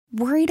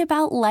Worried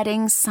about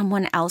letting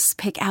someone else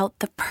pick out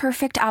the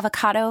perfect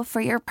avocado for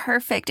your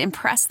perfect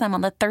impress them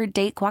on the third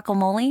date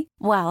guacamole?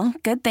 Well,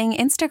 good thing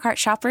Instacart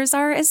shoppers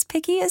are as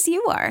picky as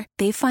you are.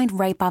 They find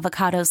ripe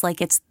avocados like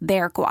it's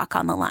their guac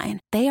on the line.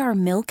 They are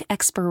milk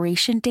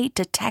expiration date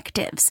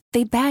detectives.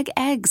 They bag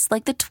eggs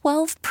like the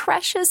 12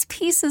 precious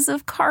pieces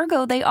of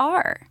cargo they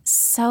are.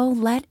 So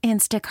let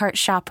Instacart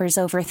shoppers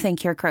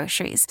overthink your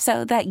groceries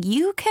so that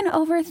you can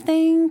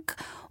overthink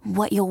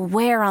what you'll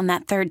wear on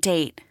that third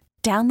date.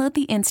 Download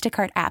the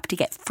Instacart app to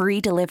get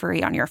free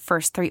delivery on your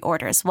first 3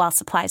 orders while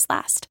supplies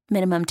last.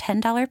 Minimum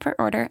 $10 per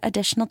order.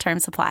 Additional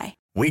terms apply.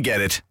 We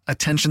get it.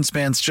 Attention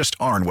spans just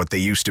aren't what they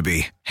used to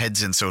be.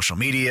 Heads in social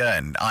media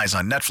and eyes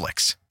on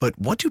Netflix. But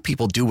what do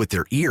people do with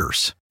their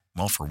ears?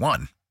 Well, for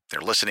one, they're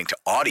listening to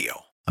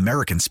audio.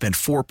 Americans spend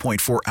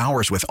 4.4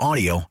 hours with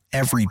audio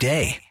every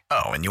day.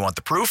 Oh, and you want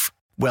the proof?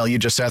 Well, you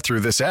just sat through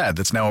this ad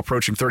that's now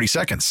approaching 30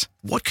 seconds.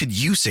 What could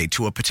you say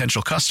to a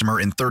potential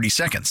customer in 30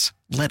 seconds?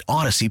 Let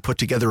Odyssey put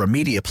together a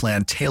media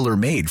plan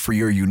tailor-made for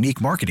your unique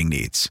marketing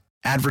needs.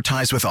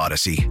 Advertise with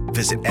Odyssey.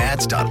 Visit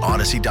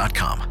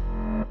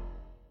ads.odyssey.com.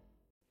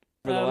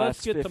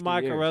 Let's get to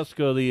Mike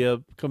Aresco,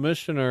 the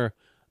commissioner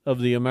of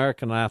the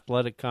American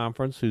Athletic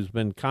Conference, who's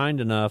been kind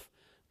enough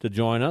to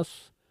join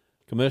us.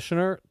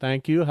 Commissioner,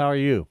 thank you. How are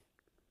you?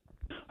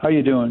 How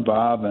you doing,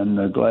 Bob?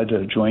 And glad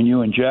to join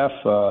you. And Jeff,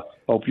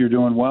 hope you're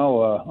doing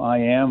well. I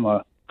am.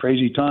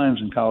 Crazy times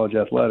in college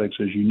athletics,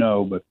 as you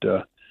know, but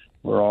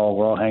we're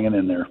all hanging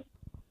in there.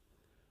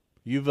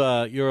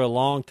 You're a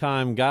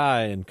long-time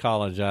guy in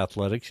college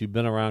athletics. You've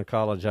been around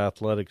college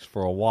athletics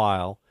for a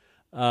while.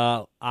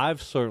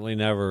 I've certainly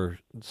never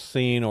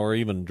seen or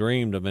even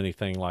dreamed of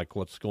anything like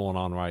what's going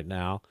on right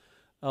now.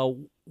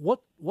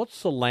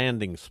 What's the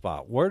landing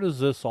spot? Where does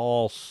this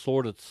all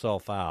sort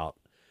itself out,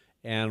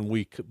 and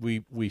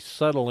we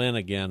settle in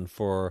again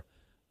for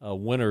a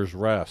winter's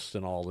rest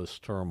in all this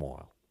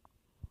turmoil?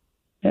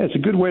 Yeah, it's a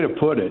good way to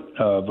put it,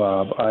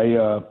 Bob.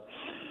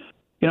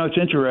 It's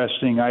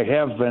interesting. I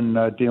have been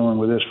dealing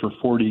with this for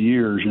 40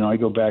 years. I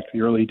go back to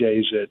the early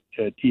days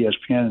at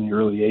ESPN in the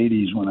early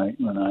 80s when I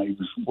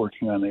was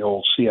working on the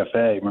old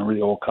CFA. Remember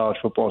the old College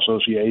Football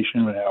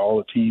Association? We had all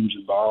the teams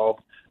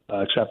involved,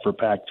 except for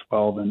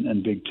Pac-12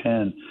 and Big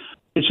Ten.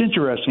 It's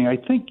interesting. I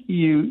think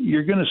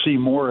you're going to see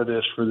more of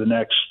this for the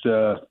next,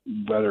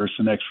 whether it's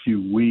the next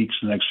few weeks,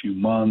 the next few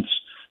months.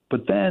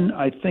 But then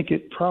I think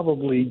it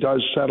probably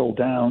does settle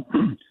down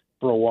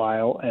for a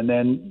while, and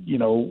then,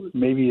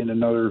 maybe in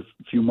another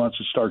few months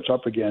it starts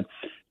up again.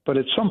 But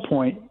at some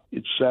point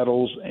it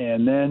settles,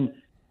 and then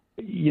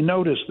you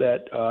notice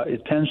that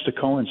it tends to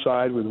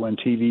coincide with when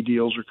TV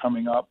deals are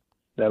coming up.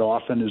 That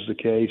often is the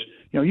case.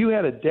 You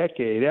had a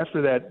decade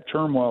after that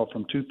turmoil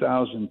from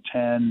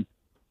 2010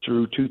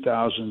 through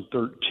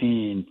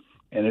 2013,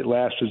 and it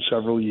lasted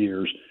several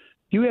years.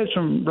 You had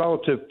some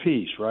relative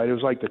peace, right? It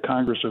was like the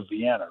Congress of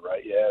Vienna,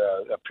 right? You had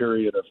a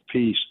period of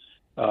peace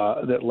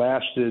that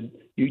lasted.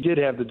 You did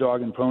have the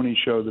dog and pony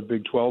show the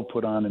Big 12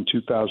 put on in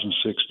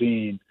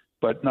 2016,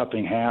 but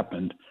nothing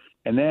happened.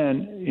 And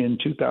then in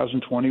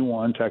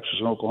 2021, Texas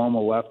and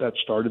Oklahoma left. That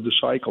started the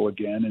cycle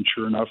again, and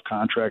sure enough,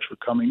 contracts were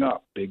coming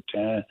up: Big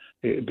 10,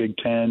 Big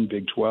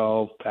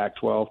 12,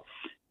 Pac-12,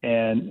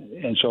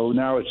 and so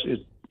now it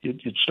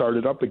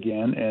started up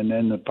again. And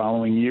then the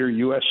following year,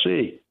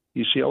 USC,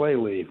 UCLA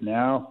leave.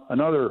 Now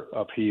another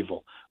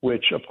upheaval,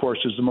 which of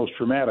course is the most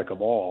dramatic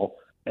of all,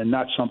 and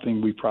not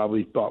something we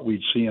probably thought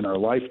we'd see in our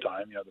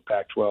lifetime. The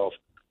Pac-12,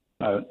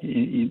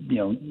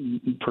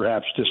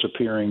 perhaps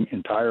disappearing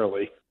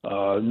entirely.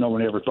 No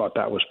one ever thought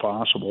that was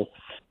possible.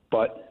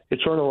 But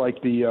it's sort of like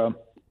the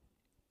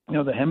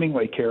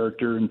Hemingway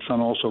character in Sun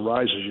Also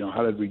Rises.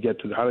 How did we get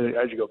to? How did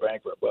you go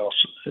bankrupt? Well,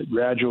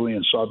 gradually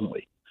and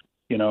suddenly.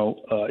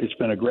 It's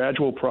been a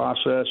gradual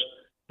process,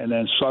 and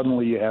then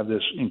suddenly you have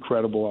this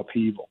incredible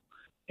upheaval.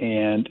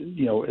 And,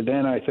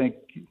 then I think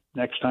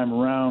next time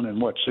around in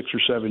 6 or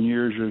 7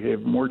 years, you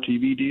have more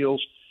TV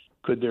deals.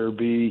 Could there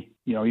be,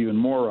 even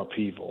more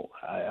upheaval?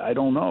 I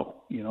don't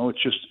know.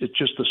 It's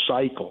just a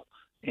cycle.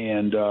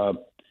 And,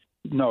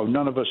 no,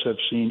 none of us have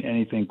seen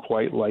anything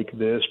quite like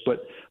this.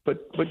 But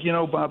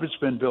Bob, it's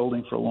been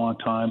building for a long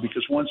time,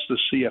 because once the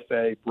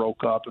CFA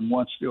broke up and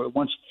once the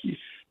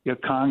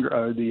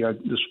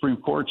Supreme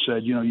Court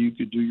said, you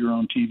could do your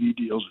own TV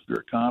deals if you're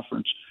a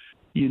conference,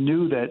 you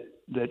knew that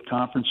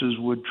conferences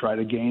would try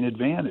to gain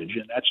advantage,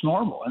 and that's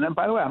normal. And then,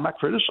 by the way, I'm not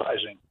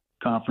criticizing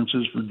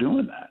conferences for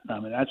doing that. I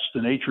mean, that's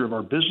the nature of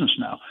our business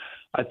now.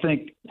 I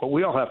think what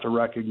we all have to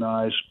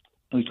recognize,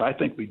 at least I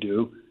think we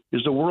do,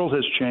 is the world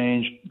has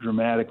changed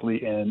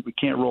dramatically, and we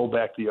can't roll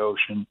back the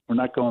ocean. We're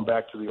not going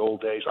back to the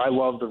old days. I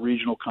love the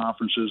regional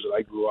conferences that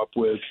I grew up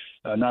with,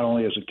 not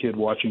only as a kid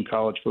watching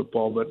college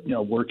football, but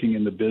working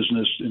in the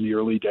business in the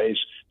early days.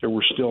 There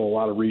were still a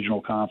lot of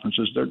regional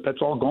conferences.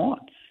 That's all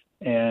gone,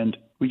 and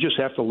we just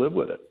have to live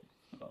with it.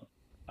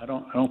 I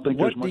don't think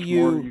there's much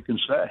more you can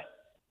say.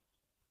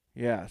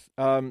 Yes.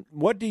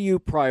 What do you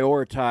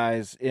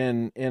prioritize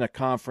in a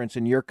conference,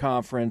 in your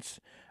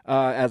conference,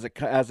 as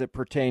it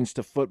pertains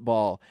to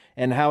football,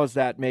 and how has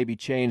that maybe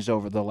changed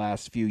over the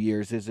last few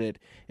years? Is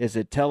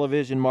it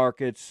television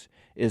markets?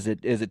 Is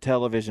it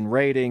television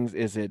ratings?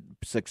 Is it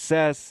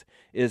success?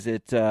 Is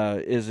it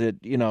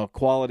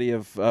quality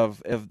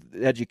of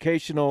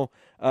educational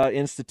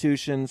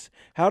institutions?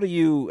 How do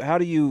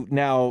you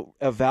now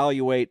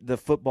evaluate the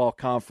football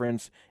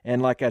conference?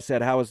 And like I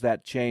said, how has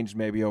that changed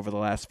maybe over the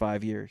last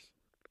 5 years?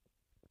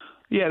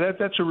 Yeah,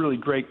 that's a really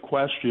great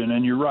question,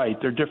 and you're right.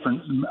 There are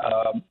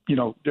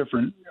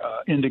different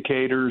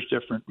indicators,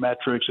 different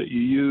metrics that you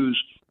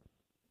use.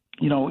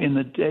 In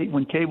the day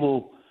when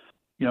cable,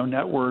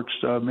 networks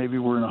maybe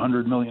were in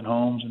 100 million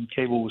homes and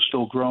cable was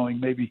still growing,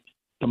 maybe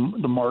the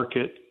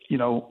market,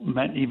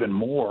 meant even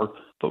more.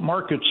 But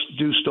markets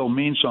do still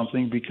mean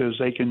something because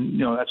they can,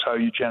 that's how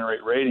you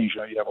generate ratings.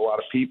 You have a lot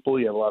of people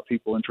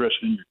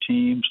interested in your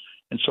teams.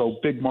 And so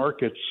big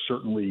markets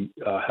certainly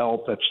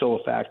help. That's still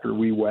a factor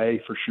we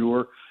weigh for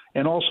sure.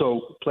 And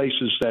also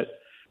places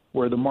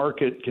where the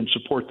market can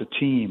support the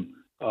team,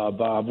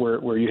 Bob,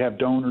 where you have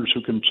donors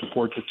who can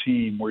support the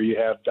team, where you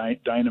have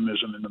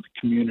dynamism in the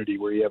community,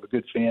 where you have a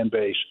good fan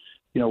base,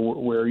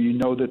 where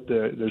that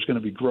there's going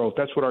to be growth.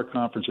 That's what our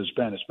conference has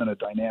been. It's been a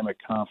dynamic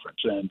conference,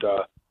 and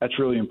that's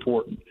really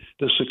important.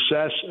 The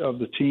success of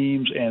the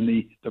teams and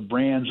the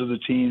brands of the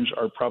teams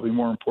are probably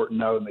more important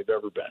now than they've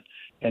ever been.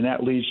 And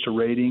that leads to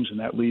ratings, and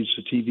that leads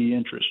to TV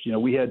interest.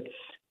 We had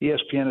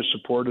ESPN has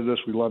supported us.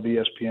 We love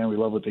ESPN. We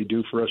love what they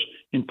do for us,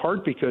 in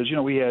part because,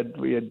 we had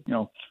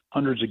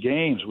hundreds of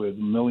games with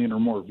 1 million or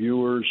more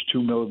viewers,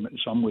 2 million,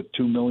 some with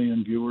 2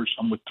 million viewers,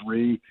 some with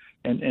 3.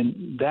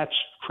 And that's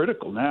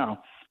critical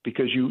now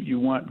because you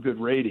want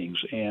good ratings.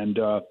 And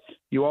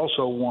you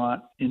also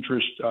want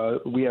interest.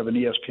 We have an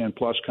ESPN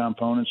Plus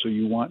component, so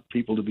you want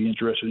people to be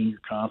interested in your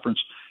conference.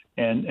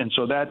 And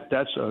so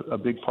that's a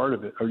big part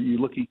of it. Are you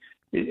looking –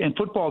 and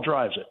football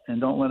drives it, and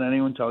don't let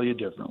anyone tell you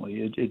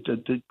differently. It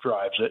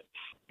drives it.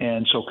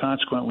 And so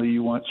consequently,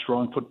 you want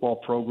strong football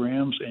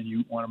programs, and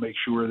you want to make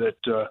sure that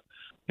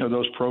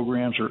those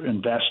programs are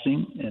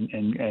investing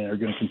and are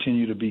going to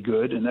continue to be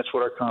good. And that's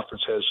what our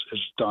conference has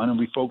done. And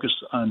we focused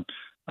on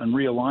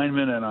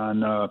realignment and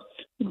on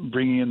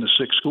bringing in the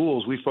 6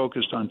 schools. We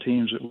focused on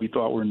teams that we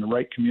thought were in the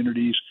right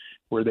communities,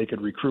 where they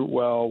could recruit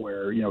well,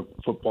 where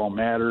football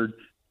mattered,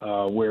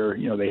 where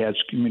they had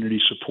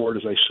community support,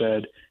 as I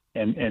said,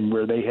 and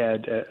where they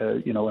had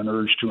an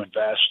urge to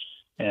invest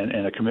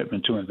and a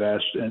commitment to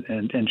invest.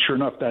 And sure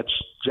enough, that's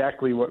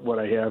exactly what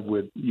I have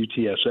with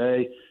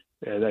UTSA.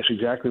 That's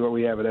exactly what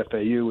we have at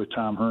FAU with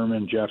Tom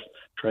Herman, Jeff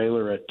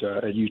Traylor at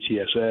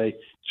UTSA.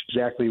 It's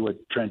exactly what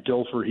Trent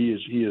Dilfer.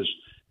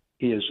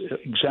 He has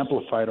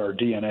exemplified our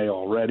DNA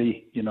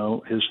already.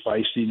 His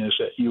feistiness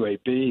at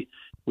UAB.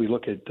 We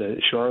look at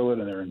Charlotte,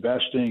 and they're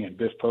investing, and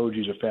Biff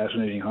Poggi's a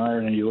fascinating hire.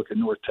 And then you look at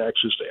North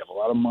Texas; they have a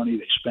lot of money,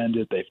 they spend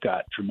it. They've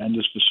got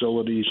tremendous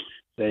facilities.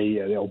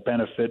 They'll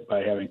benefit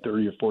by having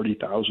 30 or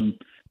 40,000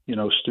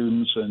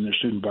 students, and their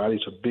student body.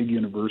 It's a big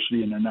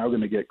university, and they're now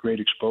going to get great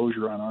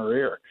exposure on our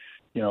air,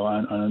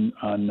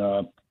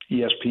 on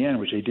ESPN,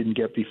 which they didn't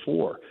get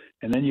before.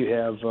 And then you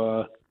have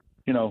I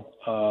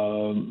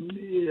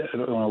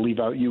don't want to leave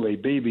out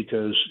UAB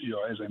because,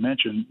 as I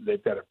mentioned,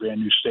 they've got a brand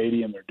new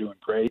stadium. They're doing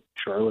great.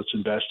 Charlotte's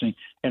investing.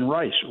 And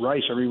Rice,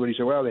 everybody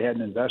said, well, they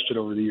hadn't invested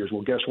over the years.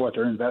 Well, guess what?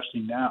 They're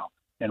investing now.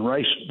 And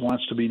Rice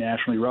wants to be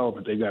nationally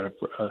relevant. They've got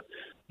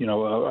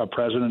a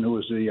president who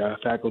was the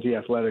faculty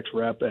athletics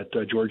rep at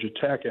Georgia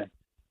Tech, and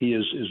he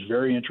is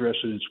very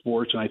interested in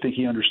sports. And I think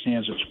he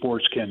understands that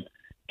sports can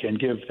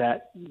give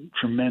that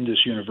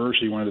tremendous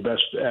university, one of the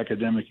best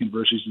academic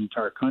universities in the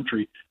entire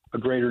country, a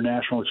greater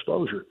national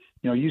exposure.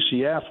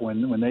 UCF,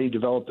 when they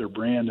developed their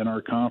brand in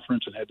our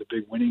conference and had the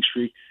big winning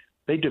streak,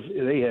 they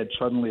had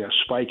suddenly a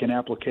spike in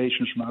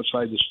applications from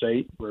outside the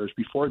state, whereas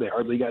before they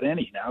hardly got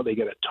any. Now they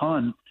get a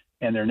ton,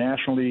 and they're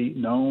nationally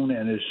known,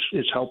 and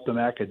it's helped them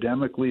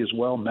academically as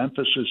well.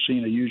 Memphis has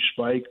seen a huge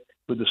spike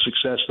with the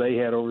success they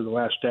had over the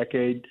last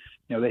decade.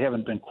 They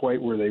haven't been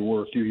quite where they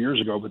were a few years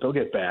ago, but they'll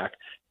get back.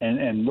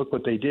 And look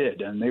what they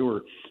did. And they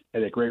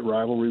had a great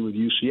rivalry with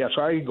UCF.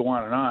 So I could go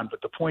on,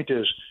 but the point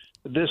is,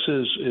 this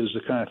is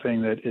the kind of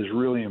thing that is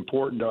really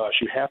important to us.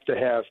 You have to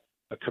have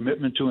a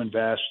commitment to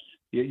invest.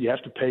 You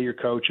have to pay your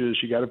coaches.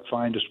 You got to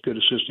find good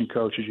assistant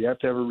coaches. You have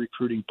to have a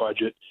recruiting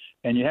budget.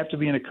 And you have to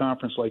be in a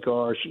conference like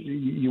ours.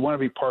 You want to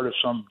be part of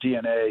some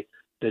DNA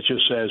that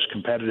just says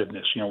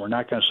competitiveness. We're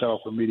not going to settle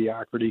for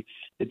mediocrity.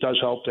 It does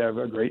help to have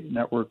a great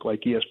network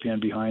like ESPN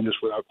behind us,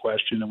 without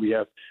question. And we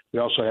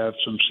also have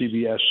some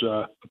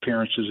CBS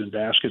appearances in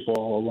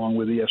basketball along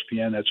with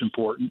ESPN. That's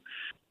important.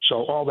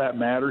 So all that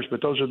matters.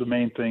 But those are the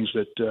main things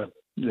that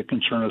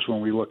concern us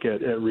when we look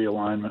at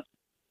realignment.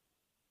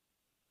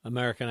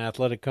 American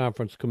Athletic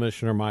Conference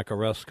Commissioner Mike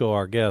Aresco,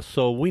 our guest.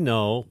 So we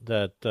know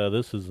that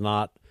this has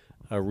not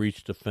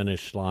reached a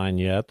finish line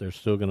yet. There's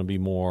still going to be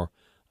more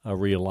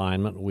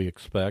realignment, we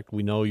expect.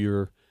 We know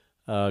your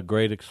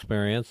great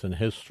experience and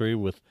history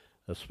with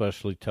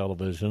especially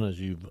television, as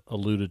you've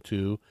alluded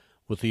to,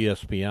 with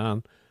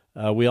ESPN.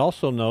 We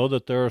also know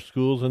that there are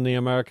schools in the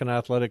American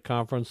Athletic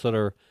Conference that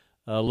are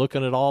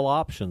looking at all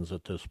options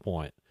at this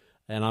point.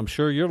 And I'm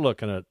sure you're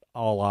looking at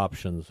all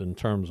options in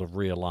terms of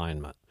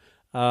realignment.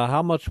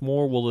 How much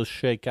more will this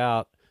shake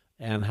out,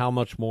 and how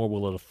much more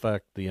will it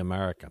affect the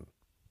American?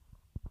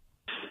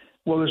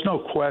 Well, there's no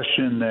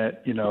question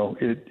that,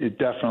 it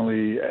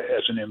definitely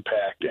has an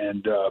impact.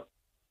 And,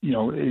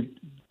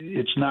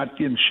 it's not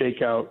going to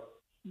shake out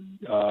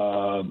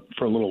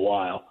for a little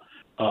while.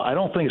 I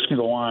don't think it's going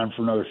to go on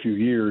for another few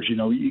years.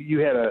 You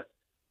had a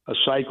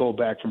cycle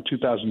back from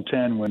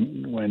 2010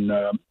 when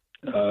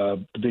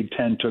the Big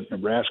Ten took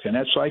Nebraska, and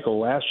that cycle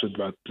lasted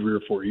about 3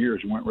 or 4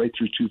 years. It went right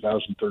through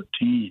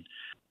 2013.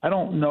 I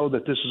don't know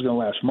that this is going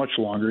to last much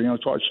longer.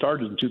 It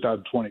started in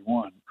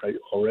 2021, right,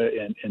 already,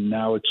 and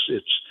now it's.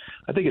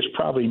 I think it's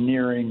probably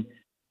nearing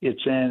its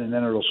end, and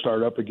then it'll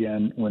start up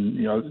again when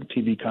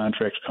TV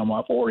contracts come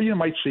up, or you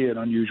might see an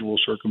unusual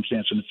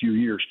circumstance in a few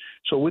years.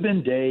 So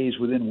within days,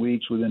 within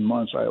weeks, within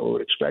months, I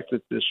would expect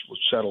that this will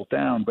settle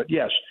down. But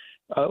yes.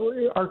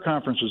 Our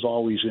conference is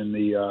always in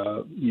the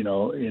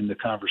in the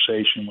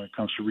conversation when it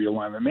comes to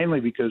realignment, mainly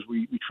because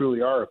we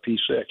truly are a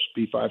P6,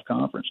 P5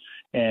 conference,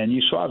 and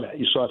you saw that.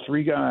 You saw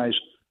 3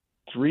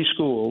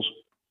 schools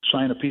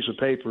sign a piece of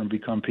paper and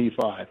become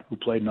P5 who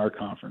played in our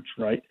conference,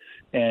 right?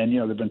 And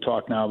there've been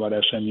talk now about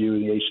SMU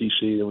and the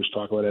ACC. There was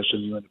talk about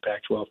SMU and the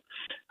Pac-12.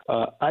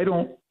 I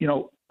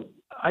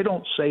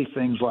don't say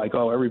things like,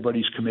 "Oh,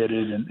 everybody's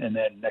committed," and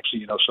then next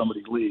thing you know,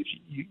 somebody leaves.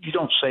 You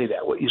don't say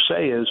that. What you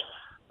say is,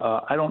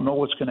 I don't know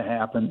what's going to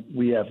happen.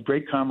 We have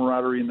great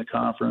camaraderie in the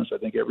conference. I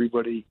think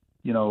everybody,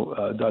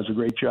 does a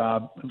great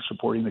job in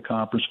supporting the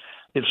conference.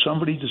 If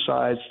somebody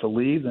decides to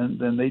leave,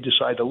 then they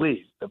decide to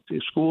leave.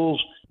 The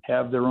schools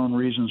have their own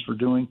reasons for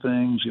doing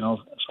things.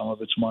 Some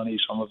of it's money,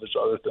 some of it's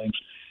other things.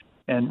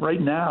 And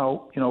right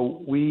now,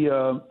 we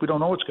don't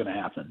know what's going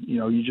to happen.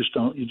 You just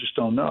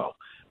don't know.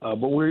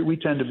 But we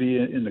tend to be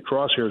in the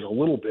crosshairs a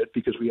little bit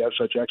because we have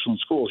such excellent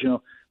schools.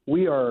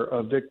 We are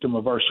a victim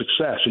of our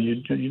success, and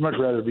you'd much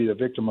rather be the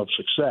victim of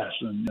success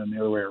than the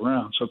other way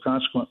around. So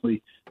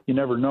consequently, you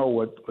never know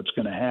what's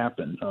going to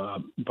happen,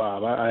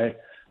 Bob.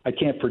 I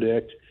can't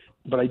predict,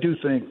 but I do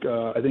think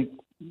I think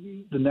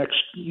the next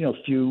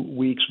few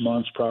weeks,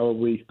 months,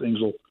 probably things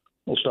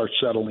will start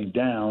settling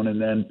down, and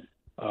then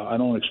I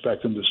don't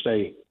expect them to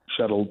stay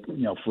settled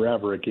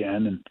forever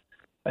again.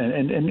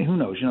 And who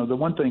knows? The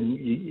one thing,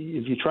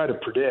 if you try to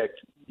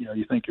predict,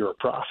 you think you're a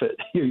prophet.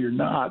 You're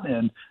not,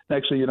 and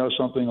next thing you know,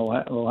 something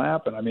will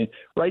happen. I mean,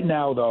 right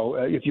now, though,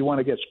 if you want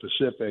to get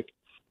specific,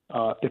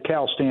 the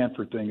Cal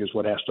Stanford thing is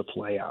what has to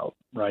play out,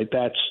 right?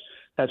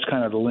 That's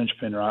kind of the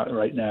linchpin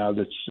right now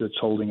that's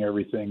holding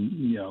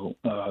everything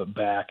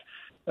back.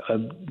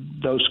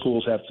 Those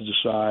schools have to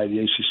decide. The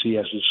ACC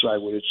has to decide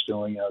what it's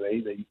doing.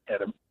 They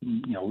had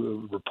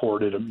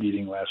reported a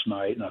meeting last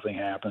night. Nothing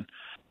happened.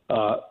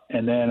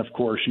 And then, of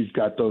course, you've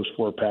got those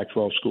 4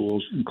 Pac-12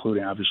 schools,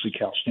 including obviously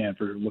Cal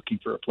Stanford, looking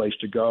for a place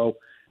to go.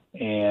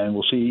 And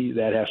we'll see.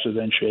 That has to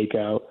then shake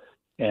out.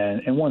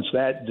 And once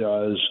that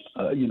does,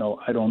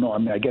 I don't know. I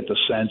mean, I get the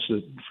sense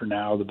that for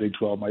now the Big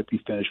 12 might be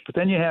finished. But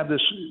then you have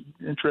this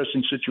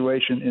interesting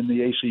situation in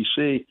the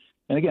ACC.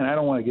 And again, I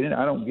don't want to get in.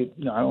 I don't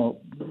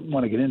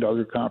want to get into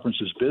other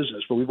conferences'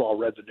 business. But we've all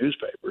read the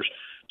newspapers,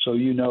 so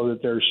that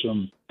there's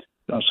some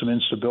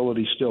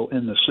instability still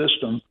in the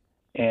system.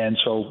 And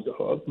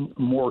so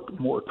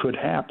more could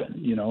happen,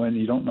 and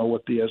you don't know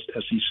what the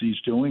SEC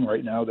is doing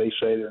right now. They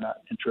say they're not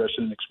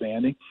interested in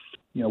expanding.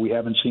 We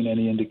haven't seen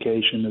any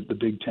indication that the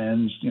Big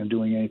Ten's,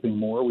 doing anything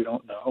more. We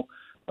don't know.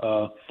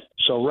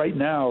 So right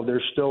now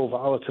there's still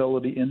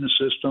volatility in the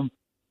system.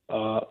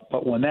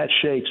 But when that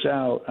shakes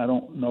out, I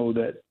don't know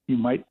that you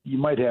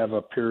might have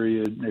a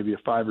period, maybe a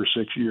 5 or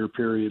 6 year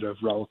period of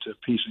relative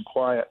peace and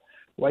quiet,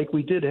 like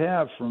we did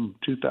have from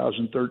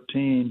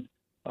 2013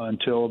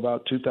 until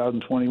about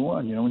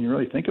 2021. When you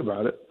really think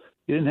about it,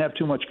 you didn't have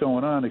too much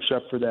going on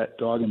except for that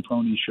dog and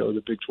pony show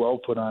the Big 12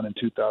 put on in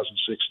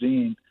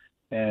 2016,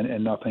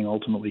 and nothing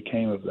ultimately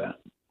came of that.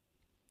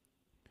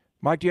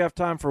 Mike, do you have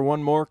time for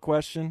one more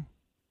question?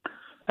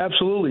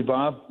 Absolutely,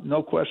 Bob.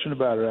 No question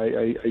about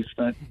it. I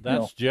spent.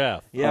 That's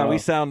Jeff. Yeah, we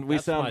sound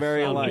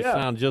very alike. We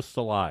sound just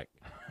alike.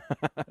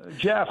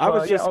 Jeff, I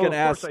was just going to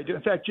ask.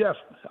 In fact, Jeff,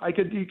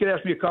 you could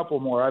ask me a couple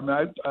more. I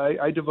mean,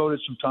 I devoted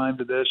some time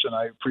to this, and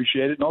I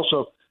appreciate it. And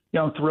also,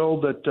 I'm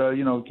thrilled that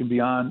it can be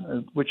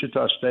on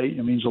Wichita State.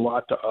 It means a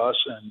lot to us,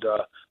 and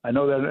I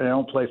know that I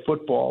don't play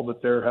football, but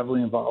they're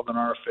heavily involved in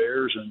our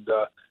affairs, and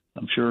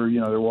I'm sure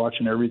they're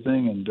watching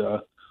everything, and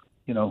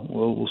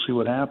we'll see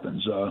what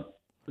happens. So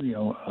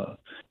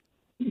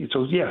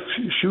yeah,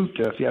 shoot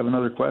if you have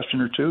another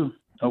question or two.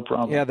 No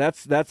problem. Yeah,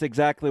 that's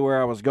exactly where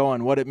I was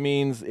going. What it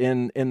means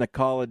in the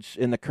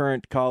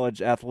current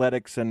college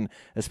athletics and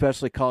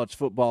especially college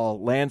football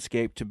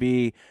landscape to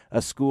be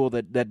a school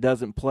that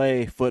doesn't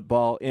play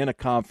football in a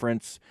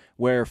conference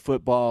where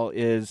football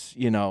is,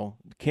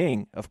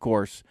 king, of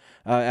course,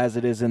 as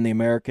it is in the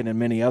American and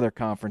many other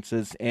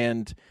conferences.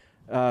 And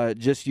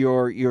just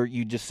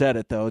you just said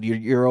it though,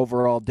 your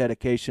overall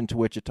dedication to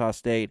Wichita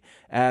State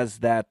as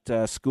that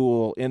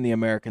school in the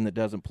American that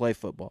doesn't play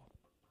football.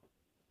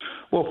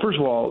 Well, first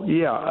of all,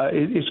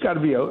 it's got to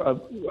be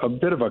a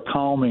bit of a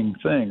calming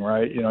thing,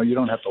 right? You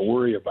don't have to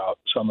worry about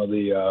some of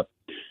the,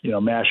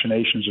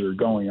 machinations that are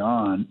going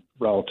on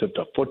relative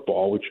to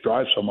football, which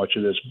drives so much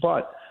of this.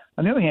 But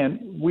on the other hand,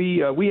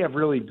 we have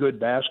really good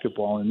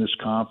basketball in this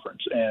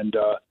conference, and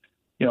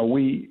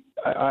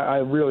I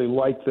really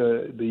like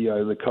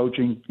the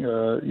coaching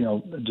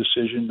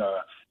decision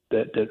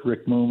that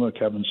Rick Muma,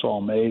 Kevin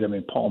Saul made. I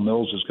mean, Paul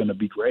Mills is going to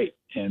be great,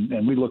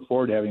 and we look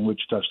forward to having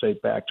Wichita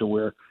State back to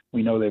where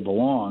we know they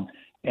belong.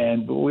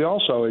 And we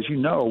also, as you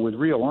know, with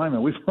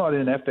realignment, we've brought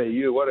in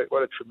FAU. What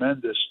a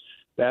tremendous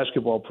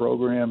basketball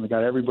program. They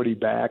got everybody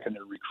back, and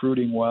they're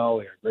recruiting well.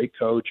 They got a great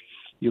coach.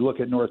 You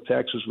look at North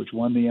Texas, which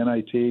won the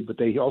NIT, but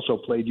they also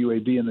played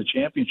UAB in the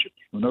championship,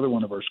 another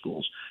one of our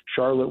schools.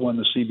 Charlotte won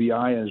the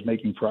CBI and is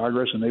making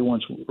progress, and they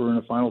once were in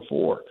the Final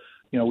Four.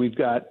 We've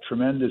got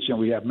tremendous,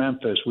 we have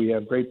Memphis, we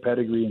have great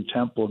pedigree in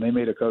Temple, and they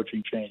made a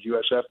coaching change.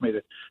 USF made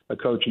a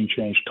coaching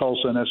change.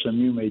 Tulsa and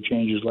SMU made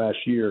changes last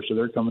year, so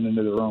they're coming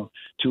into their own.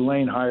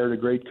 Tulane hired a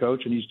great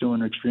coach, and he's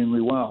doing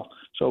extremely well.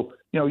 So,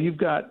 you've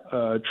got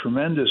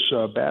tremendous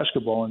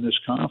basketball in this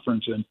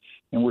conference,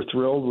 and we're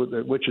thrilled with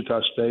that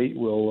Wichita State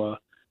will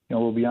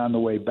be on the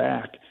way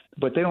back.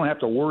 But they don't have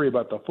to worry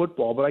about the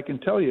football. But I can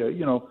tell you,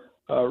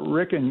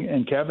 Rick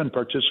and Kevin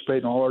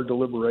participate in all our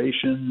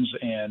deliberations,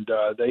 and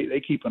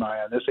they keep an eye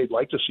on this. They'd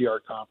like to see our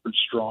conference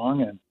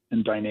strong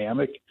and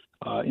dynamic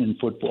in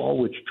football,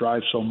 which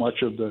drives so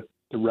much of the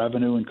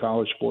revenue in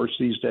college sports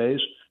these days.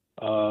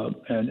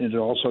 And it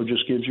also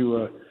just gives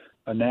you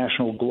a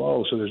national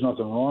glow, so there's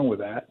nothing wrong with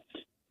that.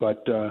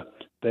 But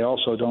they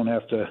also don't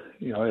have to,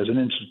 as an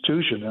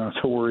institution, they don't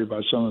have to worry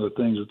about some of the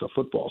things that the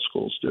football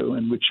schools do,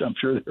 and which I'm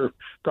sure they're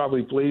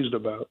probably pleased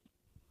about.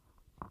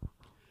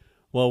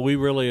 Well, we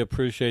really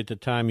appreciate the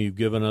time you've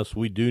given us.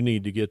 We do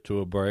need to get to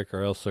a break,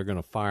 or else they're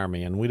going to fire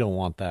me, and we don't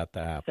want that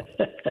to happen.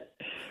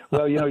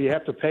 Well, you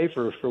have to pay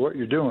for what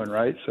you're doing,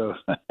 right? So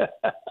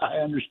I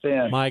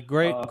understand. Mike,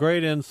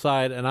 great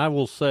insight, and I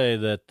will say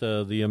that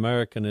the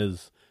American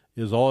is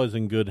always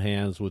in good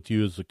hands with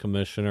you as the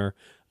commissioner.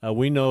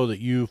 We know that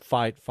you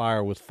fight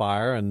fire with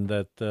fire, and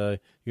that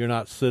you're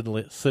not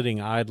sitting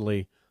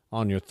idly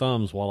on your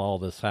thumbs while all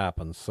this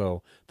happens.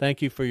 So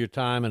thank you for your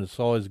time, and it's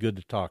always good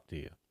to talk to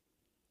you.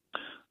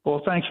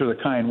 Well, thanks for the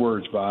kind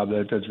words, Bob.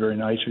 That's very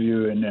nice of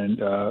you, and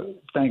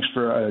thanks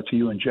to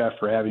you and Jeff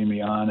for having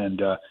me on. And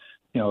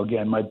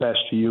again, my best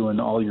to you and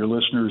all your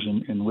listeners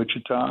in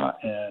Wichita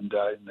and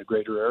in the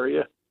greater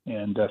area.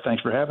 And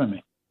thanks for having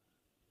me.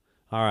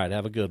 All right,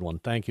 have a good one.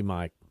 Thank you,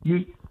 Mike.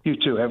 You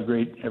too. Have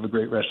a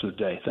great rest of the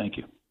day. Thank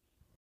you.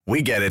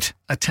 We get it.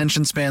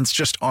 Attention spans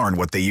just aren't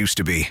what they used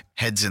to be.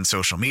 Heads in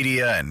social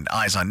media and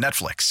eyes on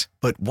Netflix.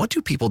 But what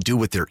do people do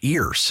with their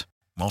ears?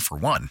 Well, for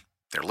one,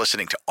 they're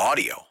listening to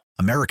audio.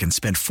 Americans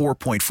spend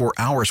 4.4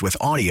 hours with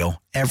audio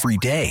every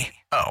day.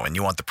 Oh, and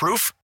you want the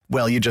proof?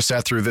 Well, you just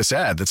sat through this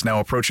ad that's now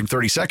approaching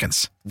 30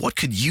 seconds. What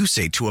could you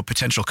say to a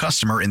potential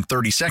customer in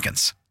 30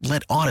 seconds?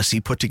 Let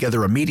Odyssey put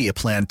together a media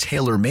plan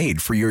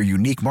tailor-made for your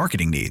unique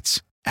marketing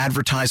needs.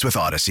 Advertise with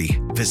Odyssey.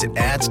 Visit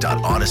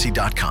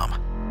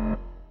ads.odyssey.com.